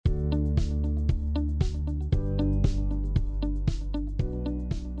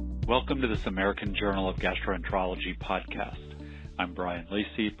Welcome to this American Journal of Gastroenterology podcast. I'm Brian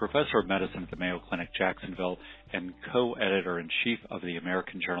Lacey, Professor of Medicine at the Mayo Clinic, Jacksonville, and co-editor-in-chief of the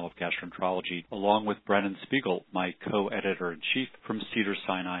American Journal of Gastroenterology, along with Brennan Spiegel, my co-editor-in-chief from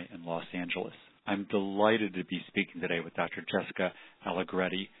Cedars-Sinai in Los Angeles. I'm delighted to be speaking today with Dr. Jessica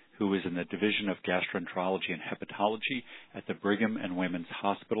Allegretti, who is in the Division of Gastroenterology and Hepatology at the Brigham and Women's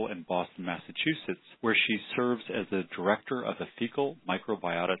Hospital in Boston, Massachusetts, where she serves as the Director of the Fecal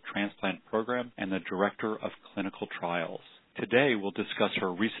Microbiota Transplant Program and the Director of Clinical Trials. Today, we'll discuss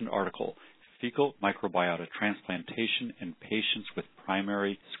her recent article, Fecal Microbiota Transplantation in Patients with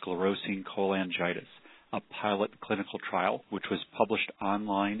Primary Sclerosing Cholangitis, a pilot clinical trial, which was published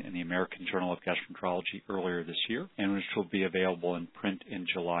online in the American Journal of Gastroenterology earlier this year, and which will be available in print in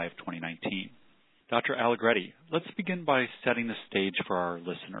July of 2019. Dr. Allegretti, let's begin by setting the stage for our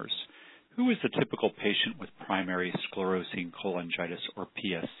listeners. Who is the typical patient with primary sclerosing cholangitis, or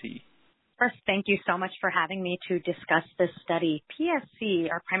PSC? First, thank you so much for having me to discuss this study. PSC,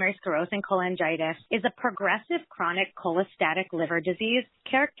 or primary sclerosing cholangitis, is a progressive chronic cholestatic liver disease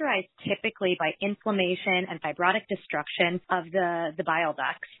characterized typically by inflammation and fibrotic destruction of the bile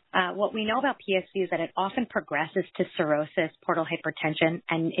ducts. What we know about PSC is that it often progresses to cirrhosis, portal hypertension,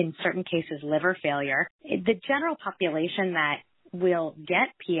 and in certain cases, liver failure. The general population that will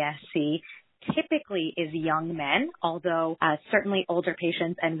get PSC typically is young men, although certainly older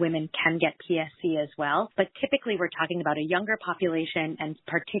patients and women can get PSC as well. But typically we're talking about a younger population and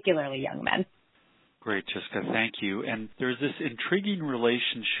particularly young men. Great, Jessica. Thank you. And there's this intriguing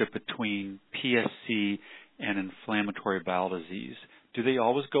relationship between PSC and inflammatory bowel disease. Do they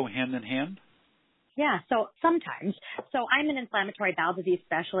always go hand in hand? Yeah, so sometimes. So I'm an inflammatory bowel disease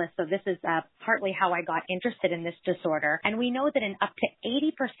specialist, so this is partly how I got interested in this disorder. And we know that in up to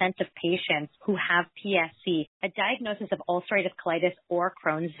 80% of patients who have PSC, a diagnosis of ulcerative colitis or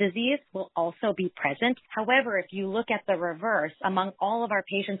Crohn's disease will also be present. However, if you look at the reverse, among all of our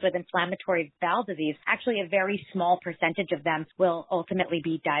patients with inflammatory bowel disease, actually a very small percentage of them will ultimately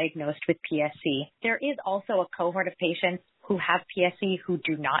be diagnosed with PSC. There is also a cohort of patients who have PSC who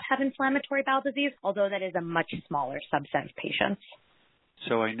do not have inflammatory bowel disease, although that is a much smaller subset of patients.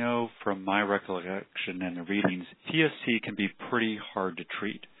 So I know from my recollection and the readings, PSC can be pretty hard to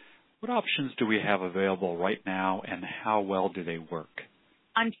treat. What options do we have available right now, and how well do they work?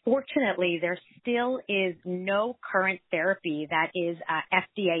 Unfortunately, there still is no current therapy that is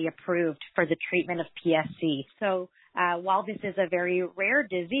FDA approved for the treatment of PSC. So while this is a very rare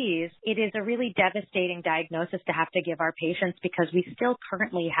disease, it is a really devastating diagnosis to have to give our patients because we still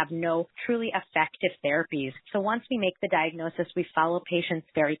currently have no truly effective therapies. So once we make the diagnosis, we follow patients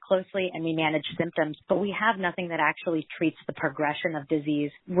very closely and we manage symptoms, but we have nothing that actually treats the progression of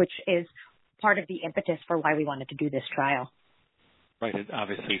disease, which is part of the impetus for why we wanted to do this trial. Right. It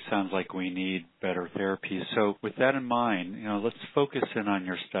obviously sounds like we need better therapies. So with that in mind, let's focus in on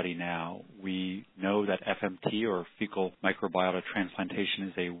your study now. We know that FMT, or fecal microbiota transplantation,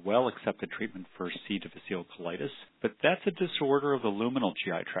 is a well-accepted treatment for C. difficile colitis, but that's a disorder of the luminal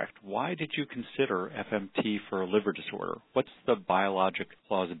GI tract. Why did you consider FMT for a liver disorder? What's the biologic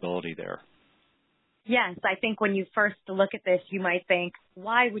plausibility there? Yes, I think when you first look at this, you might think,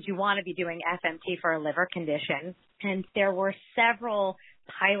 why would you want to be doing FMT for a liver condition? And there were several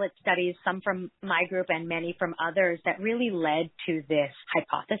pilot studies, some from my group and many from others, that really led to this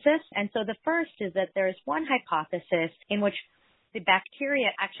hypothesis. And so the first is that there's one hypothesis in which the bacteria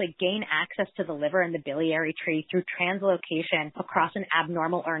actually gain access to the liver and the biliary tree through translocation across an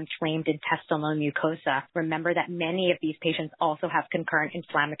abnormal or inflamed intestinal mucosa. Remember that many of these patients also have concurrent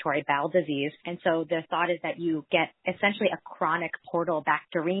inflammatory bowel disease. And so the thought is that you get essentially a chronic portal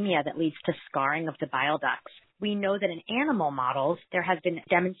bacteremia that leads to scarring of the bile ducts. We know that in animal models, there has been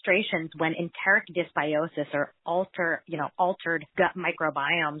demonstrations when enteric dysbiosis or altered gut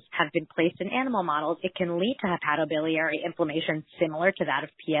microbiomes have been placed in animal models, it can lead to hepatobiliary inflammation similar to that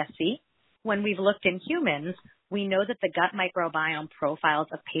of PSC. When we've looked in humans, we know that the gut microbiome profiles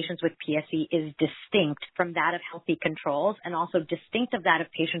of patients with PSC is distinct from that of healthy controls and also distinct of that of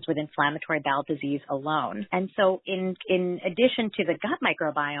patients with inflammatory bowel disease alone. And so in addition to the gut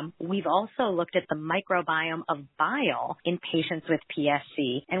microbiome, we've also looked at the microbiome of bile in patients with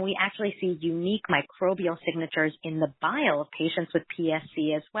PSC, and we actually see unique microbial signatures in the bile of patients with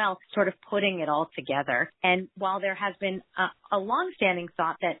PSC as well, sort of putting it all together. And while there has been a longstanding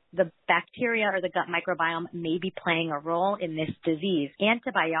thought that the bacteria or the gut microbiome may be playing a role in this disease,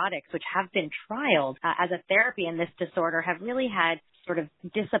 antibiotics, which have been trialed as a therapy in this disorder, have really had sort of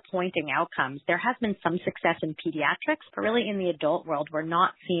disappointing outcomes. There has been some success in pediatrics, but really in the adult world, we're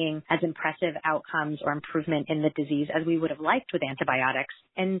not seeing as impressive outcomes or improvement in the disease as we would have liked with antibiotics.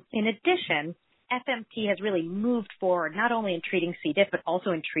 And in addition, FMT has really moved forward not only in treating C. diff, but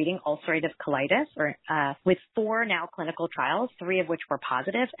also in treating ulcerative colitis, with 4 now clinical trials, 3 of which were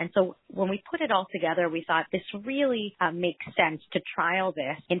positive. And so when we put it all together, we thought this really makes sense to trial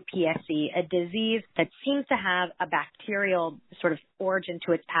this in PSC, a disease that seems to have a bacterial sort of origin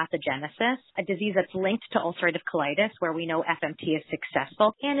to its pathogenesis, a disease that's linked to ulcerative colitis, where we know FMT is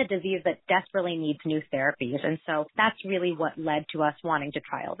successful, and a disease that desperately needs new therapies. And so that's really what led to us wanting to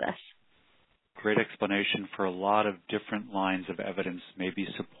trial this. Great explanation for a lot of different lines of evidence maybe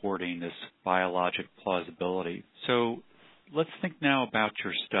supporting this biologic plausibility. So let's think now about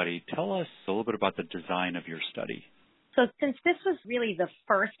your study. Tell us a little bit about the design of your study. So since this was really the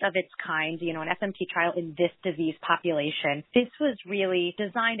first of its kind, an FMT trial in this disease population, this was really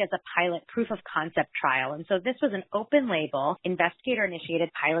designed as a pilot proof of concept trial. And so this was an open label, investigator-initiated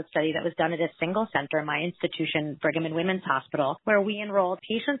pilot study that was done at a single center, my institution, Brigham and Women's Hospital, where we enrolled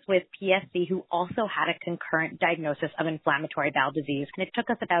patients with PSC who also had a concurrent diagnosis of inflammatory bowel disease. And it took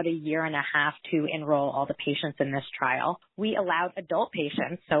us about a year and a half to enroll all the patients in this trial. We allowed adult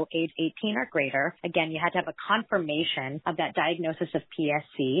patients, so age 18 or greater. Again, you had to have a confirmation of that diagnosis of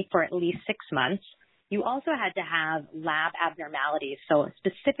PSC for at least 6 months. You also had to have lab abnormalities, so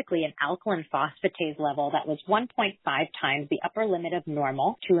specifically an alkaline phosphatase level that was 1.5 times the upper limit of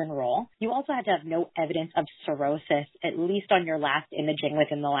normal to enroll. You also had to have no evidence of cirrhosis, at least on your last imaging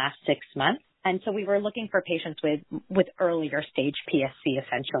within the last 6 months. And so we were looking for patients with earlier stage PSC,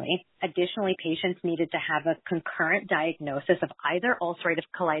 essentially. Additionally, patients needed to have a concurrent diagnosis of either ulcerative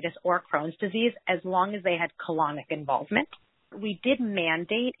colitis or Crohn's disease as long as they had colonic involvement. We did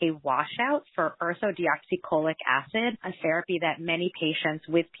mandate a washout for ursodeoxycholic acid, a therapy that many patients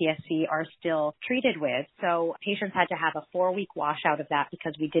with PSC are still treated with. So patients had to have a 4-week washout of that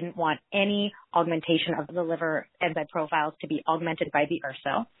because we didn't want any augmentation of the liver enzyme profiles to be augmented by the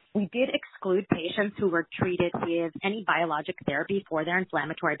urso. We did exclude patients who were treated with any biologic therapy for their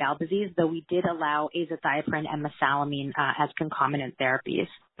inflammatory bowel disease, though we did allow azathioprine and mesalamine as concomitant therapies.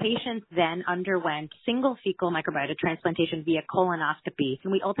 Patients then underwent single fecal microbiota transplantation via colonoscopy,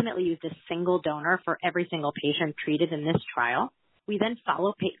 and we ultimately used a single donor for every single patient treated in this trial. We then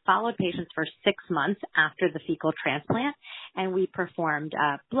followed patients for 6 months after the fecal transplant, and we performed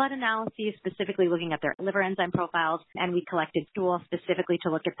blood analyses, specifically looking at their liver enzyme profiles, and we collected stool specifically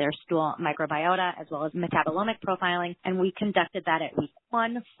to look at their stool microbiota as well as metabolomic profiling, and we conducted that at week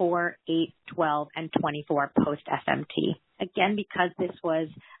 1, 4, 8, 12, and 24 post-FMT. Again, because this was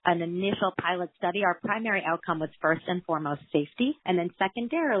an initial pilot study, our primary outcome was first and foremost safety. And then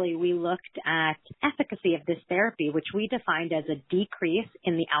secondarily, we looked at efficacy of this therapy, which we defined as a decrease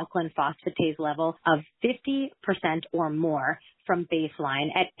in the alkaline phosphatase level of 50% or more from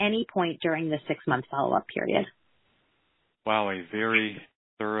baseline at any point during the 6-month follow-up period. Wow, a very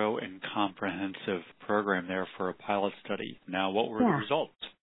thorough and comprehensive program there for a pilot study. Now, what were the results?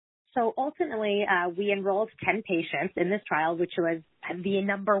 So ultimately, we enrolled 10 patients in this trial, which was the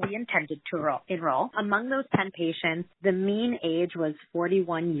number we intended to enroll. Among those 10 patients, the mean age was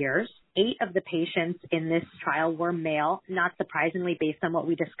 41 years. 8 of the patients in this trial were male, not surprisingly based on what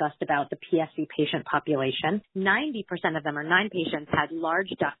we discussed about the PSC patient population. 90% of them, or 9 patients, had large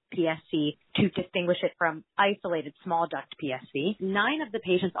duct PSC to distinguish it from isolated small duct PSC. 9 of the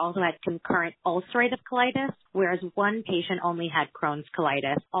patients also had concurrent ulcerative colitis, whereas 1 patient only had Crohn's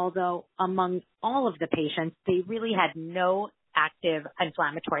colitis, although among all of the patients, they really had no active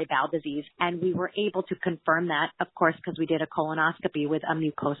inflammatory bowel disease. And we were able to confirm that, of course, because we did a colonoscopy with a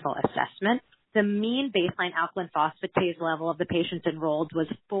mucosal assessment. The mean baseline alkaline phosphatase level of the patients enrolled was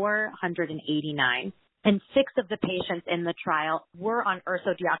 489. And 6 of the patients in the trial were on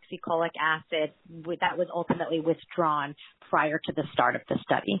ursodeoxycholic acid that was ultimately withdrawn prior to the start of the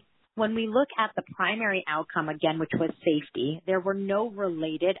study. When we look at the primary outcome, again, which was safety, there were no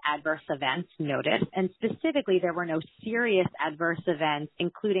related adverse events noted, and specifically there were no serious adverse events,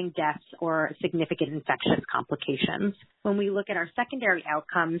 including deaths or significant infectious complications. When we look at our secondary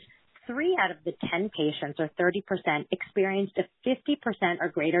outcomes, 3 out of the 10 patients, or 30%, experienced a 50% or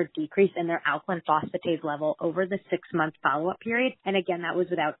greater decrease in their alkaline phosphatase level over the 6-month follow-up period, and again, that was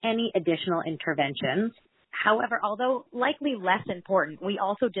without any additional interventions. However, although likely less important, we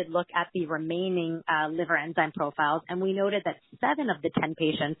also did look at the remaining liver enzyme profiles, and we noted that 7 of the 10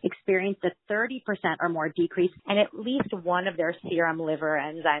 patients experienced a 30% or more decrease in at least one of their serum liver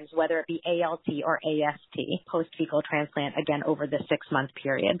enzymes, whether it be ALT or AST, post-fecal transplant, again, over the 6-month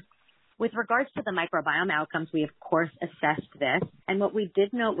period. With regards to the microbiome outcomes, we of course assessed this. And what we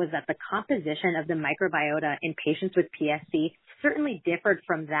did note was that the composition of the microbiota in patients with PSC certainly differed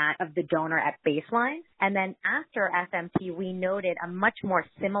from that of the donor at baseline. And then after FMT, we noted a much more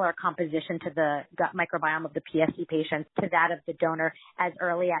similar composition to the gut microbiome of the PSC patients to that of the donor as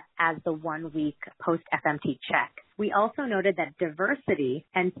early as the 1 week post-FMT check. We also noted that diversity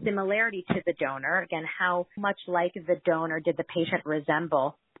and similarity to the donor, again, how much like the donor did the patient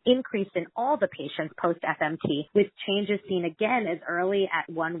resemble, increased in all the patients post-FMT, with changes seen again as early at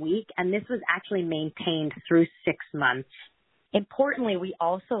 1 week, and this was actually maintained through 6 months. Importantly, we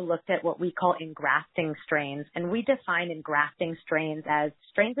also looked at what we call engrafting strains, and we define engrafting strains as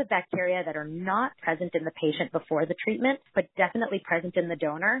strains of bacteria that are not present in the patient before the treatment, but definitely present in the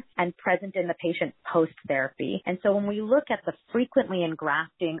donor and present in the patient post-therapy. And so when we look at the frequently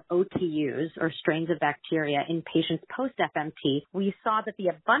engrafting OTUs, or strains of bacteria, in patients post-FMT, we saw that the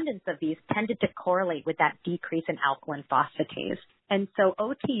abundance of these tended to correlate with that decrease in alkaline phosphatase. And so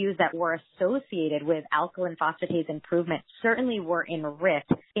OTUs that were associated with alkaline phosphatase improvement certainly were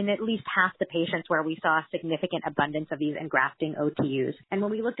enriched in at least half the patients where we saw a significant abundance of these engrafting OTUs. And when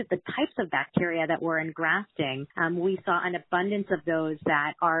we looked at the types of bacteria that were engrafting, we saw an abundance of those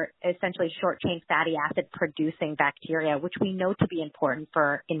that are essentially short-chain fatty acid producing bacteria, which we know to be important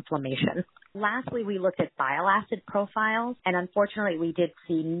for inflammation. Lastly, we looked at bile acid profiles, and unfortunately, we did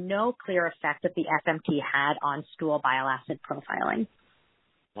see no clear effect that the FMT had on stool bile acid profiling.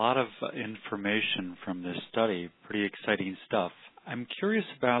 A lot of information from this study, pretty exciting stuff. I'm curious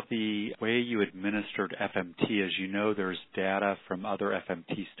about the way you administered FMT. As you know, there's data from other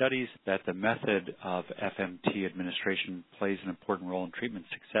FMT studies that the method of FMT administration plays an important role in treatment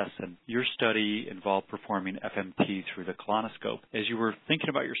success, and your study involved performing FMT through the colonoscope. As you were thinking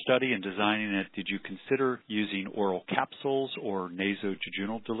about your study and designing it, did you consider using oral capsules or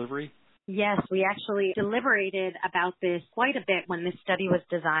nasojejunal delivery? Yes, we actually deliberated about this quite a bit when this study was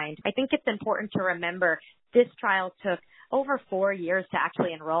designed. I think it's important to remember this trial took over 4 years to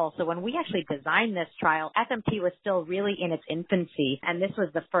actually enroll. So when we actually designed this trial, FMT was still really in its infancy, and this was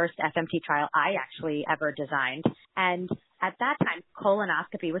the first FMT trial I actually ever designed. And at that time,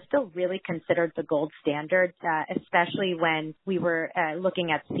 colonoscopy was still really considered the gold standard, especially when we were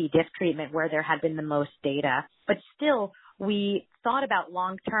looking at C. diff treatment where there had been the most data. But still, we thought about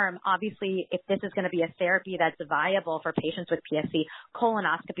long-term, obviously, if this is going to be a therapy that's viable for patients with PSC,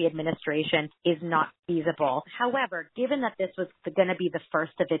 colonoscopy administration is not feasible. However, given that this was going to be the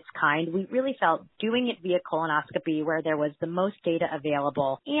first of its kind, we really felt doing it via colonoscopy where there was the most data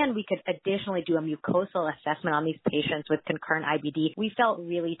available and we could additionally do a mucosal assessment on these patients with concurrent IBD, we felt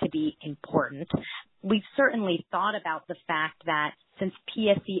really to be important. We've certainly thought about the fact that since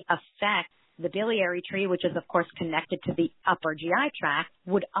PSC affects the biliary tree, which is, of course, connected to the upper GI tract,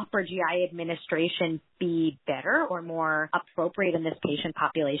 would upper GI administration be better or more appropriate in this patient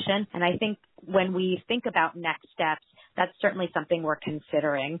population? And I think when we think about next steps, that's certainly something we're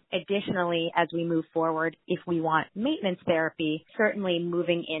considering. Additionally, as we move forward, if we want maintenance therapy, certainly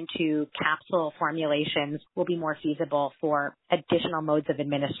moving into capsule formulations will be more feasible for additional modes of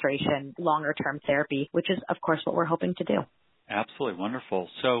administration, longer-term therapy, which is, of course, what we're hoping to do. Absolutely wonderful.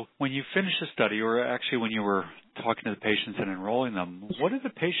 So when you finished the study, or actually when you were talking to the patients and enrolling them, what did the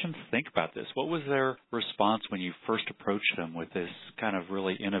patients think about this? What was their response when you first approached them with this kind of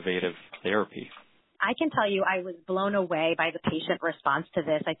really innovative therapy? I can tell you I was blown away by the patient response to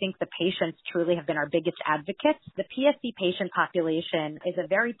this. I think the patients truly have been our biggest advocates. The PSC patient population is a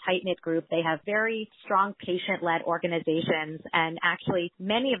very tight-knit group. They have very strong patient-led organizations, and actually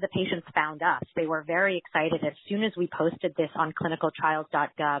many of the patients found us. They were very excited. As soon as we posted this on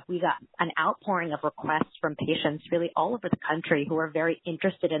clinicaltrials.gov, we got an outpouring of requests from patients really all over the country who are very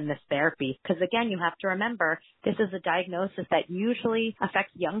interested in this therapy. Because again, you have to remember, this is a diagnosis that usually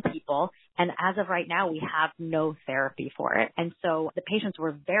affects young people, and as of right now, we have no therapy for it. And so the patients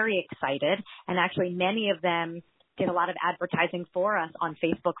were very excited, and actually many of them did a lot of advertising for us on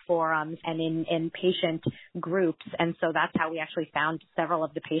Facebook forums and in patient groups. And so that's how we actually found several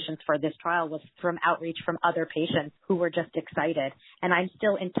of the patients for this trial, was from outreach from other patients who were just excited. And I'm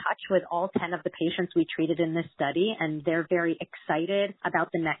still in touch with all 10 of the patients we treated in this study, and they're very excited about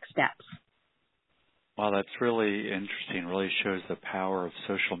the next steps. Wow, that's really interesting. Really shows the power of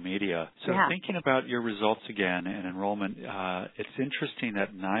social media. So Thinking about your results again and enrollment, it's interesting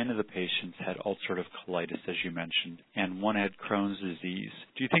that 9 of the patients had ulcerative colitis, as you mentioned, and 1 had Crohn's disease.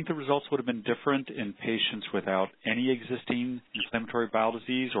 Do you think the results would have been different in patients without any existing inflammatory bowel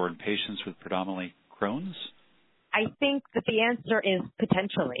disease or in patients with predominantly Crohn's? I think that the answer is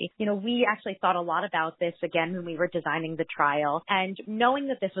potentially. We actually thought a lot about this again when we were designing the trial, and knowing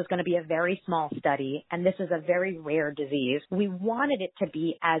that this was going to be a very small study and this is a very rare disease, we wanted it to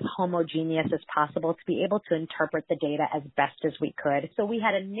be as homogeneous as possible to be able to interpret the data as best as we could. So we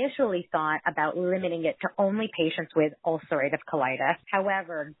had initially thought about limiting it to only patients with ulcerative colitis.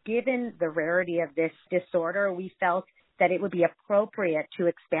 However, given the rarity of this disorder, we felt that it would be appropriate to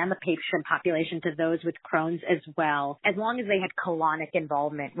expand the patient population to those with Crohn's as well, as long as they had colonic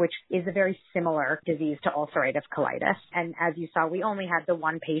involvement, which is a very similar disease to ulcerative colitis. And as you saw, we only had the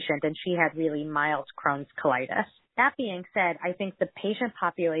one patient, and she had really mild Crohn's colitis. That being said, I think the patient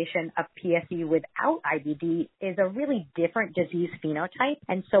population of PSC without IBD is a really different disease phenotype.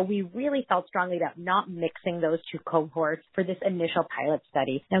 And so we really felt strongly about not mixing those two cohorts for this initial pilot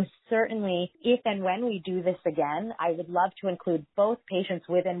study. Now, certainly, if and when we do this again, I would love to include both patients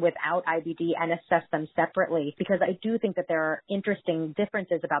with and without IBD and assess them separately, because I do think that there are interesting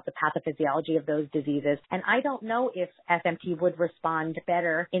differences about the pathophysiology of those diseases. And I don't know if FMT would respond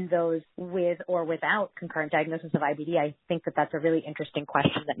better in those with or without concurrent diagnosis of IBD. I think that that's a really interesting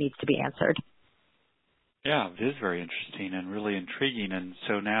question that needs to be answered. Yeah, it is very interesting and really intriguing. And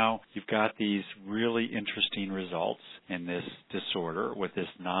so now you've got these really interesting results in this disorder with this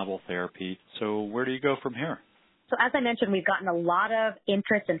novel therapy. So where do you go from here? So as I mentioned, we've gotten a lot of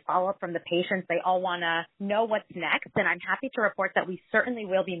interest and follow-up from the patients. They all want to know what's next, and I'm happy to report that we certainly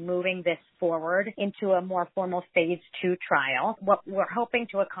will be moving this forward into a more formal phase 2 trial. What we're hoping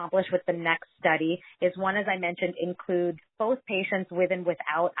to accomplish with the next study is, one, as I mentioned, include both patients with and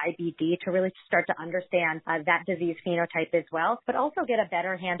without IBD to really start to understand that disease phenotype as well, but also get a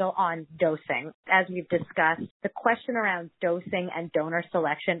better handle on dosing. As we've discussed, the question around dosing and donor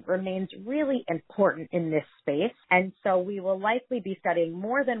selection remains really important in this space. And so we will likely be studying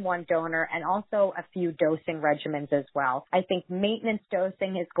more than one donor and also a few dosing regimens as well. I think maintenance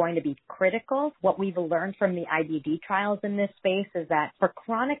dosing is going to be critical. What we've learned from the IBD trials in this space is that for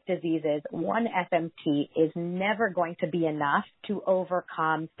chronic diseases, one FMT is never going to be enough to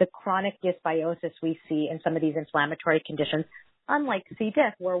overcome the chronic dysbiosis we see in some of these inflammatory conditions, unlike C.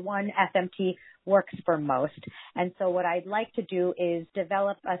 diff, where one FMT works for most. And so what I'd like to do is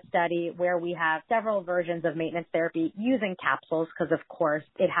develop a study where we have several versions of maintenance therapy using capsules, because of course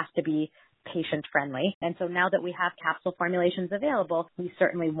it has to be patient friendly. And so now that we have capsule formulations available, we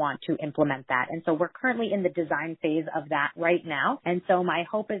certainly want to implement that. And so we're currently in the design phase of that right now. And so my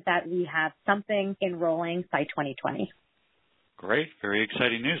hope is that we have something enrolling by 2020. Great. Very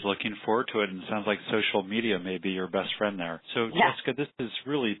exciting news. Looking forward to it. And it sounds like social media may be your best friend there. So, yeah. Jessica, this has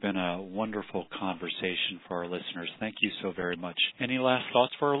really been a wonderful conversation for our listeners. Thank you so very much. Any last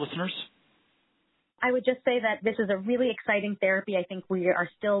thoughts for our listeners? I would just say that this is a really exciting therapy. I think we are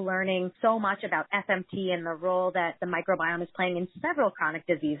still learning so much about FMT and the role that the microbiome is playing in several chronic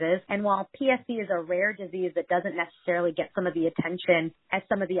diseases. And while PSC is a rare disease that doesn't necessarily get some of the attention as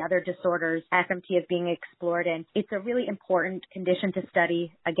some of the other disorders FMT is being explored in, it's a really important condition to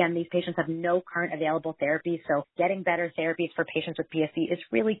study. Again, these patients have no current available therapy, so getting better therapies for patients with PSC is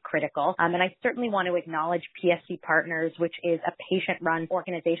really critical. And I certainly want to acknowledge PSC Partners, which is a patient-run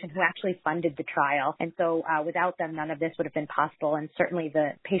organization who actually funded the trial. And so without them, none of this would have been possible, and certainly the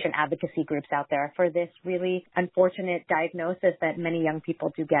patient advocacy groups out there for this really unfortunate diagnosis that many young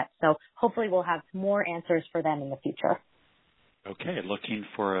people do get. So hopefully we'll have more answers for them in the future. Okay, looking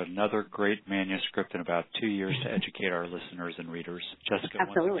for another great manuscript in about 2 years to educate our listeners and readers. Jessica,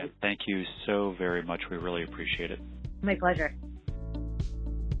 Absolutely. Once again, thank you so very much. We really appreciate it. My pleasure.